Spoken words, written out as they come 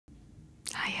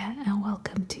Yeah, and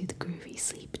welcome to the Groovy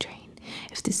Sleep Train.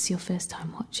 If this is your first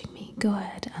time watching me, go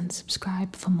ahead and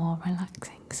subscribe for more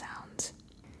relaxing sounds.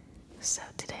 So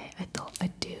today I thought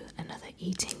I'd do another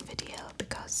eating video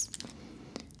because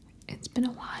it's been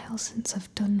a while since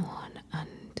I've done one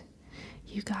and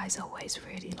you guys always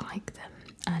really like them,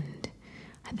 and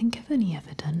I think I've only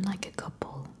ever done like a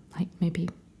couple, like maybe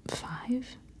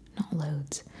 5, not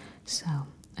loads. So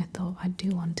I thought I'd do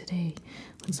one today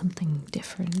with something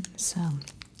different. So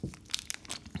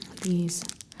these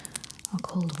are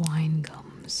called wine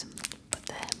gums, but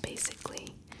they're basically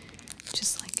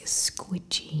just like a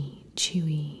squidgey,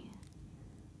 chewy,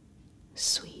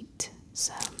 sweet.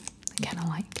 So they're kind of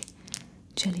like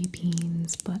jelly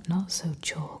beans, but not so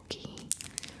chalky.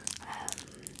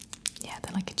 Yeah,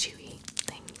 they're like a chewy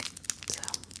thing. So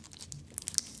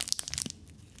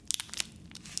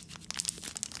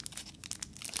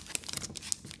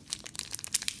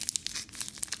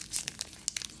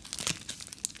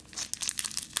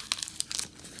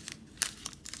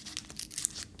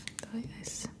like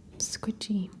this,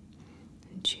 squidgy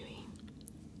and chewy.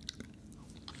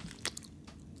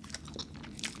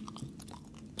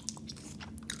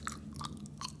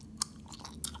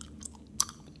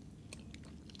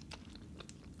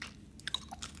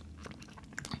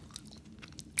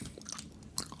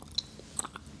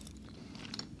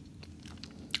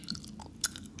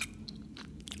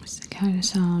 It's the kind of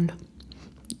sound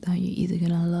that you're either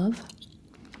gonna love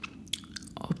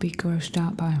or be grossed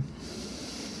out by.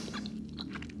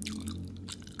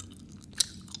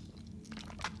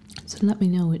 So let me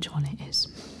know which one it is.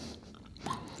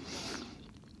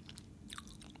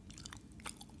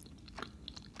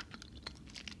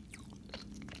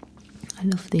 I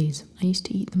love these. I used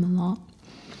to eat them a lot.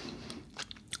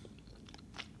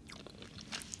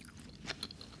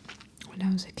 When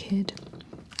I was a kid.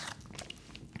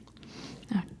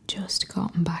 I've just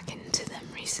gotten back into them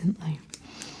recently.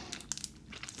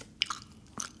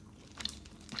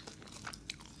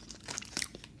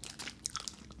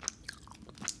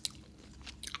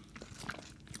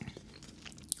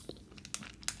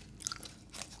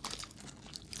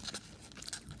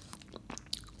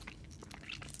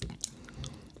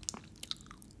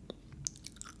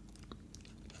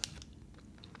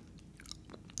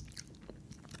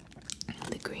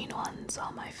 The green ones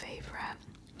are my favourite,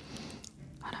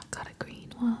 and I've got a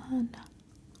green one.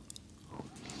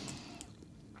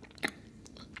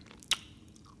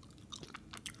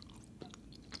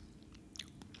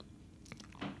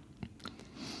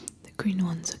 The green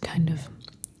ones are kind of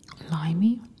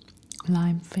limey,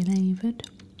 lime flavoured.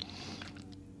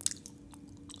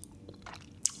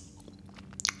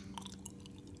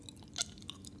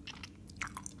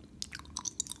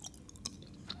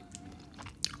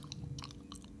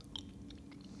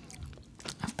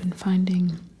 I've been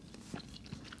finding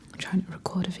trying to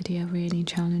record a video really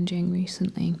challenging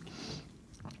recently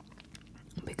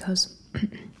because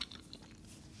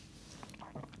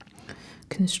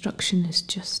construction has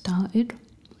just started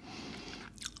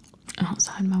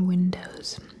outside my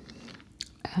windows.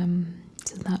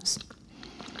 So that's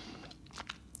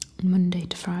Monday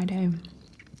to Friday,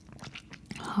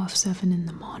 7:30 in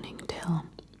the morning till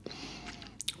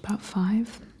about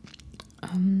 5.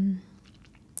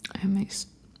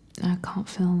 I can't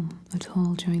film at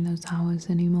all during those hours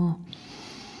anymore.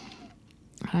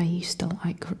 I used to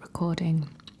like recording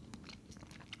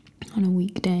on a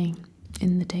weekday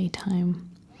in the daytime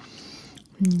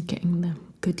and getting the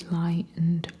good light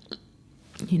and,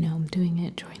 you know, doing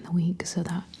it during the week so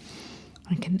that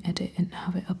I can edit and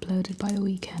have it uploaded by the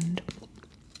weekend.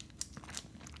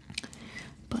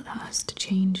 But that has to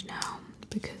change now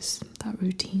because that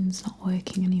routine's not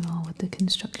working anymore with the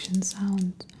construction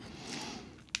sound.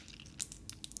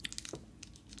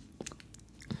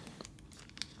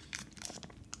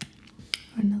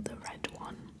 Another red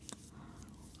one.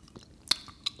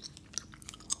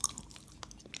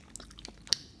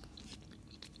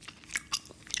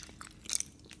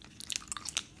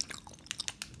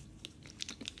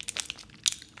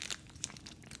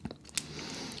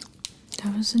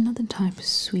 There was another type of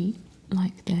sweet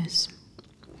like this,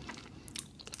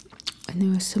 and they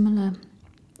were similar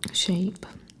shape,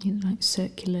 you know, like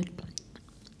circular,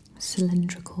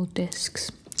 cylindrical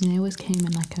discs. And they always came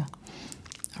in like a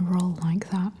roll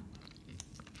like that,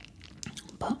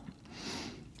 but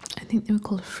I think they were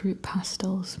called fruit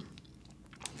pastels,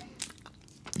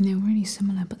 and they were really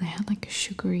similar, but they had like a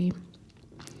sugary,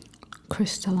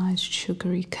 crystallized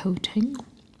sugary coating.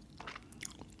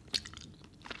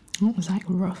 It was like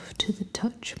rough to the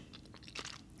touch,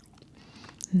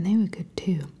 and they were good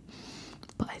too,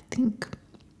 but I think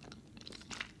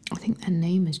their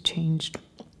name has changed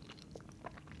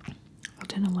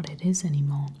don't know what it is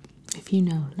anymore. If you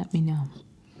know, let me know.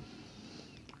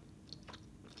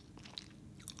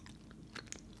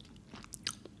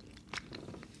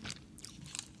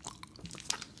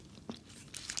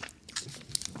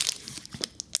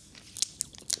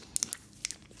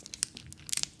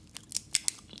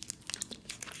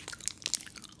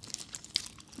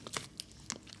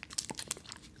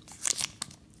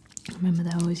 I remember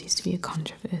there always used to be a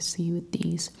controversy with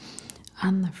these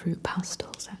and the fruit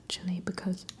pastels actually,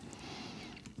 because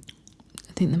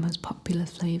I think the most popular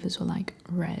flavours were like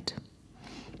red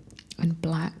and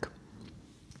black,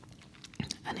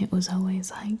 and it was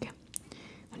always like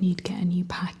when you'd get a new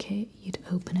packet you'd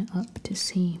open it up to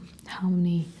see how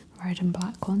many red and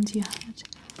black ones you had,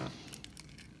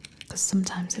 because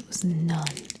sometimes it was none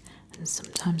and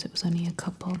sometimes it was only a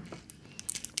couple.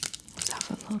 Let's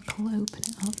have a look, I'll open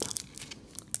it up.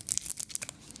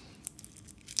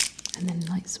 And then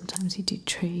like sometimes you do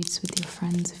trades with your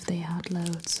friends if they had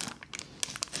loads.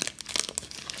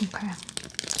 Okay.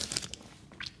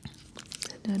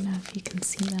 I don't know if you can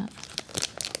see that.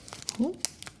 Oh.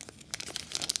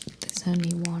 There's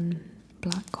only one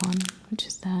black one, which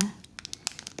is there.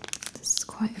 There's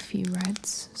quite a few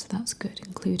reds, so that's good,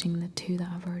 including the two that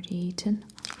I've already eaten.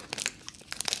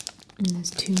 And there's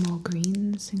two more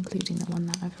greens, including the one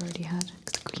that I've already had,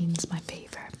 because green's my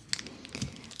favourite.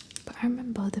 I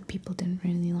remember other people didn't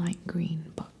really like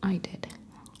green, but I did.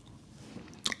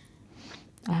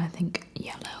 I think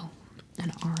yellow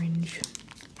and orange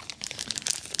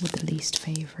were the least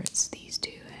favourites, these two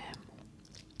here.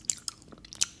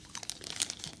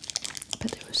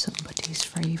 But there was somebody's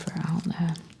favourite out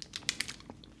there.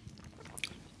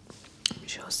 I'm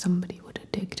sure somebody would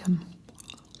have digged them.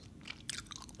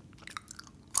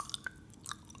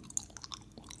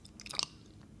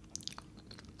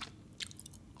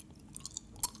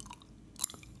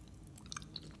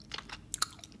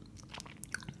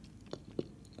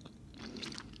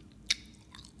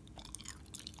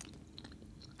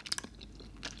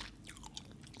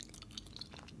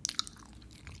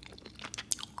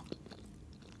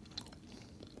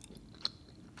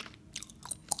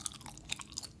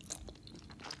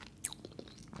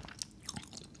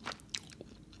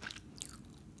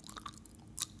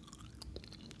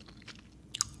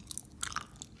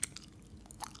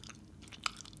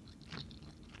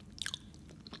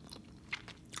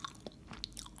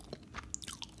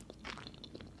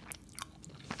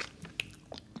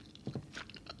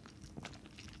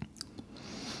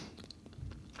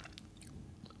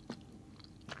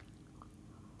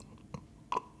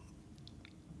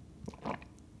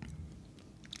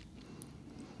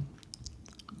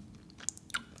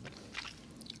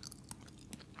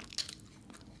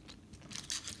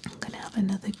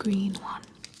 Another green one.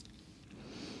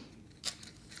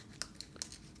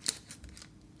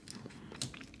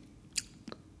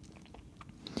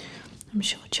 I'm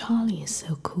sure Charlie is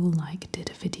so cool, like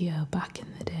did a video back in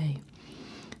the day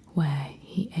where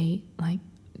he ate like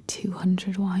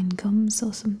 200 wine gums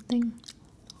or something.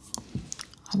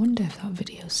 I wonder if that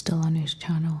video is still on his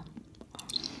channel,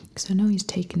 because I know he's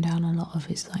taken down a lot of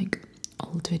his like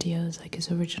old videos, like his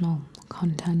original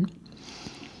content.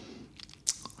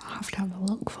 Have to have a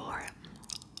look for it.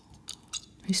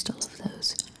 I used to love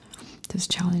those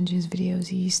challenges videos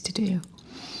he used to do.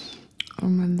 I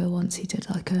remember once he did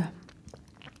like a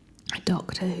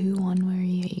Doctor Who one where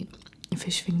he ate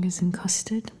fish fingers and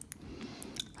custard.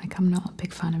 Like, I'm not a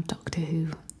big fan of Doctor Who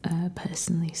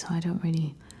personally, so I don't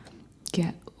really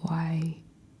get why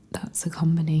that's a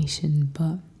combination,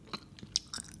 but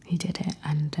he did it,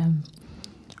 and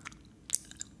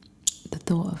the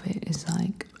thought of it is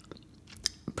like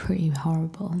pretty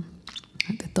horrible,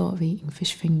 like the thought of eating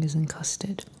fish fingers and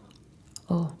custard.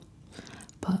 Oh,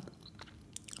 but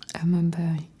I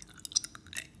remember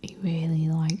he really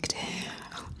liked it.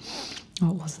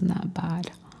 It wasn't that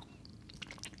bad.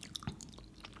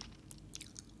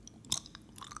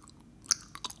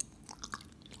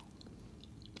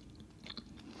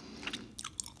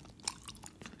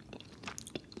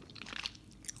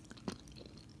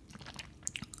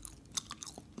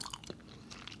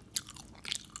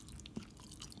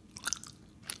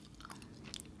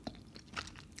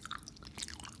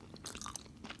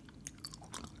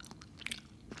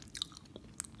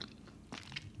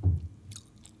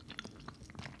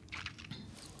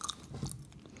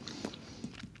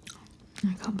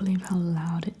 I can't believe how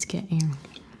loud it's getting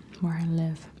where I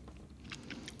live.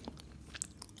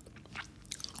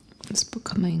 It's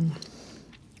becoming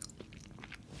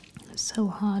so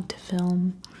hard to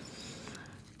film.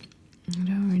 I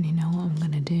don't really know what I'm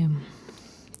gonna do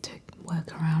to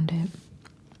work around it,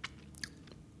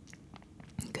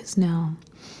 because now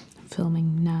I'm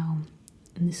filming now,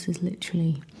 and this is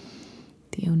literally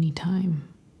the only time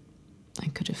I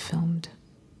could have filmed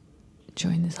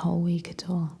during this whole week at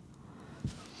all.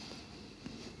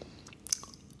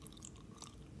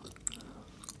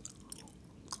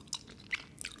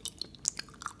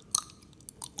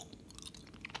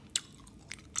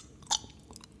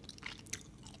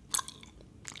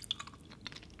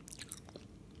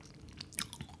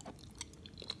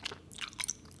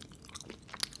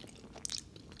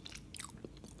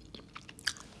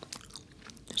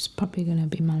 It's probably going to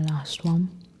be my last one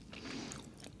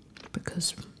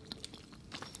because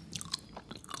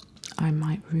I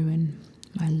might ruin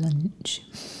my lunch,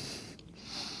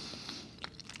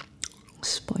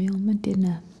 spoil my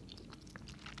dinner.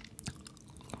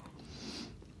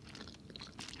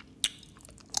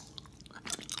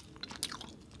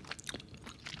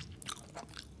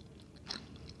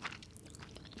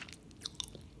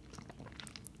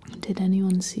 Did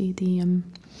anyone see the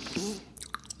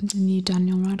new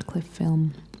Daniel Radcliffe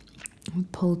film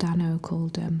with Paul Dano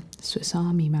called Swiss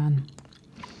Army Man?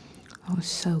 Oh,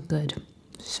 so good,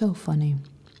 so funny.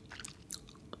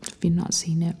 If you've not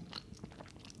seen it,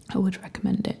 I would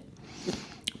recommend it.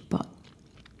 But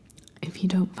if you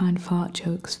don't find fart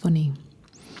jokes funny,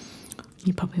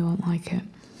 you probably won't like it.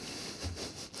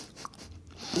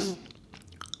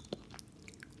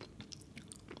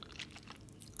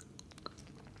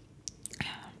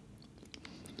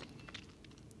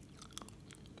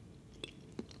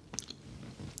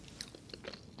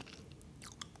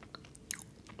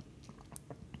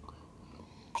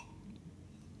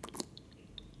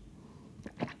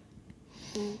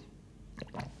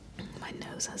 My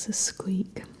nose has a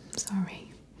squeak,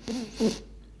 sorry.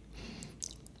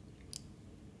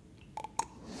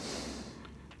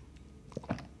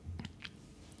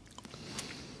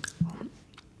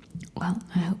 Well,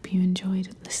 I hope you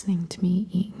enjoyed listening to me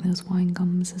eating those wine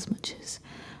gums as much as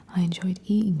I enjoyed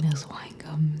eating those wine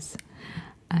gums.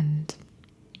 And,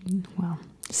 well,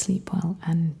 sleep well,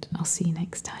 and I'll see you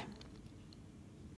next time.